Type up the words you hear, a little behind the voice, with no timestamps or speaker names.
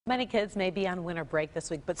Many kids may be on winter break this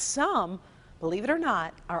week, but some, believe it or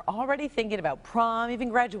not, are already thinking about prom, even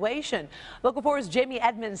graduation. Local 4's Jamie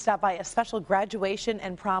Edmonds stopped by a special graduation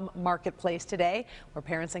and prom marketplace today where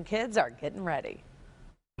parents and kids are getting ready.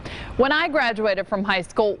 When I graduated from high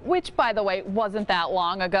school, which by the way wasn't that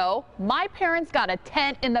long ago, my parents got a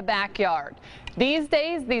tent in the backyard. These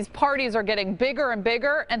days, these parties are getting bigger and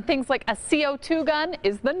bigger, and things like a CO2 gun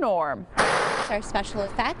is the norm. Our special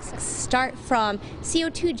effects start from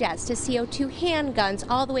CO2 jets to CO2 handguns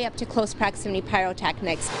all the way up to close proximity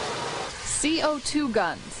pyrotechnics. CO2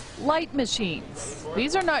 guns, light machines.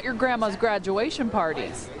 These are not your grandma's graduation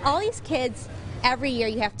parties. All these kids, every year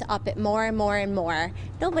you have to up it more and more and more.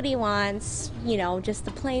 Nobody wants, just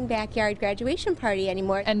the plain backyard graduation party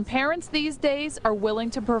anymore. And parents these days are willing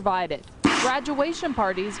to provide it. Graduation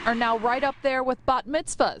parties are now right up there with bat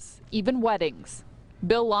mitzvahs, even weddings.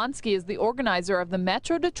 Bill Lonsky is the organizer of the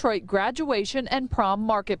Metro Detroit Graduation and Prom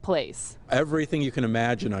Marketplace. Everything you can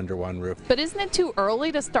imagine under one roof. But isn't it too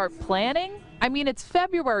early to start planning? I mean, it's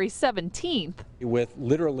February 17th. With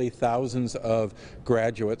literally thousands of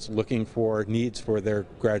graduates looking for needs for their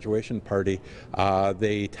graduation party,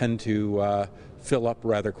 they tend to fill up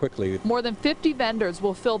rather quickly. More than 50 vendors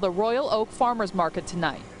will fill the Royal Oak Farmers Market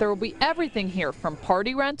tonight. There will be everything here from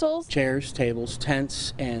party rentals, chairs, tables,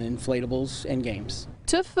 tents, and inflatables and games,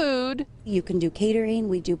 to food. You can do catering,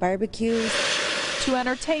 we do barbecues, to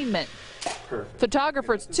entertainment.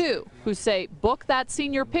 Photographers too, who say book that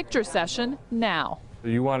senior picture session now.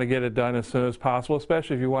 You want to get it done as soon as possible,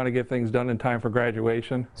 especially if you want to get things done in time for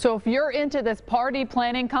graduation. So if you're into this party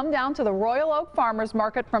planning, come down to the Royal Oak Farmers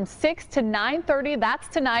Market from 6 to 9:30. That's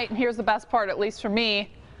tonight. And here's the best part, at least for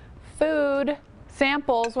me. Food,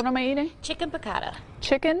 samples. What am I eating? Chicken piccata.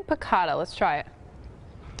 Chicken piccata. Let's try it.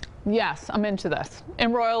 Yes, I'm into this.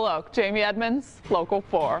 In Royal Oak, Jamie Edmonds, Local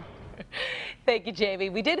 4. Thank you, Jamie.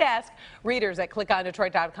 We did ask readers at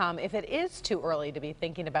clickondetroit.com if it is too early to be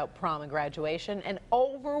thinking about prom and graduation. An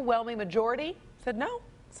overwhelming majority said no,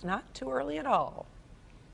 it's not too early at all.